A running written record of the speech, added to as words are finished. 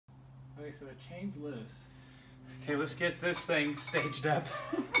Okay, so the chain's loose. Okay, let's get this thing staged up.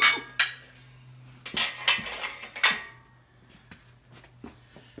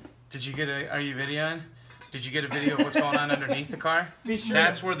 Did you get are you videoing? Did you get a video of what's going on underneath the car? Be sure.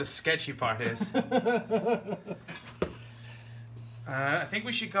 That's where the sketchy part is. I think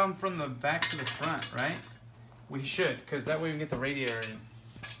we should come from the back to the front, right? We should, because that way we can get the radiator in.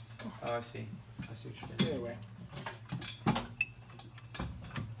 Oh, I see. I see what you're doing. Either way.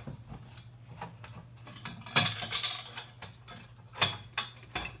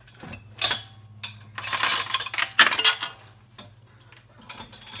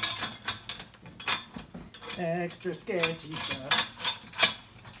 Extra sketchy stuff.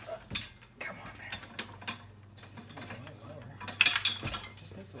 Come on, man. Just this a little lower.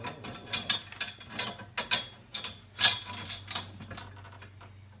 Just this a little lower.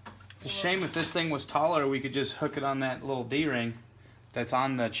 It's a shame if this thing was taller, we could just hook it on that little D-ring that's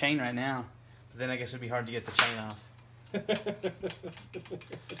on the chain right now. But then I guess it'd be hard to get the chain off.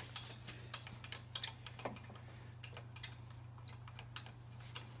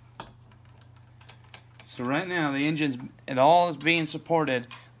 So right now the it all is being supported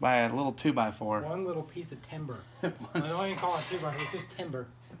by a little 2x4. One little piece of timber. I don't even call it 2x4, it's just timber.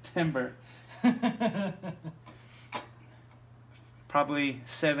 Timber. Probably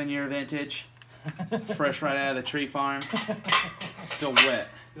 7-year vintage. Fresh right out of the tree farm. Still wet.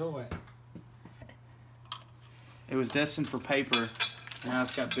 Still wet. It was destined for paper. Now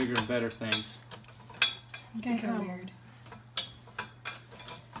it's got bigger and better things. It's become weird.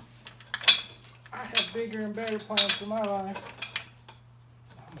 I have bigger and better plans for my life.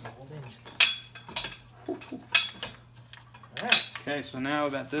 I'm an old engine. Alright. Okay, so now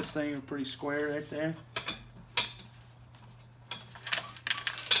we got this thing pretty square right there.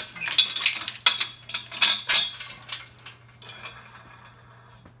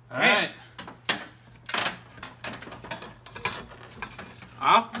 Alright.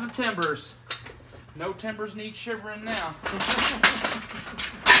 Off the timbers. No timbers need shivering now.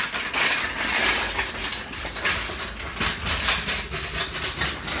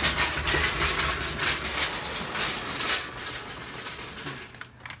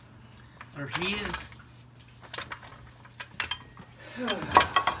 There he is. There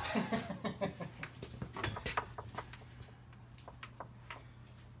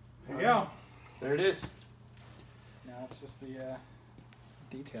you go. There it is. Now it's just the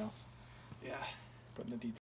details. Yeah. Putting the details.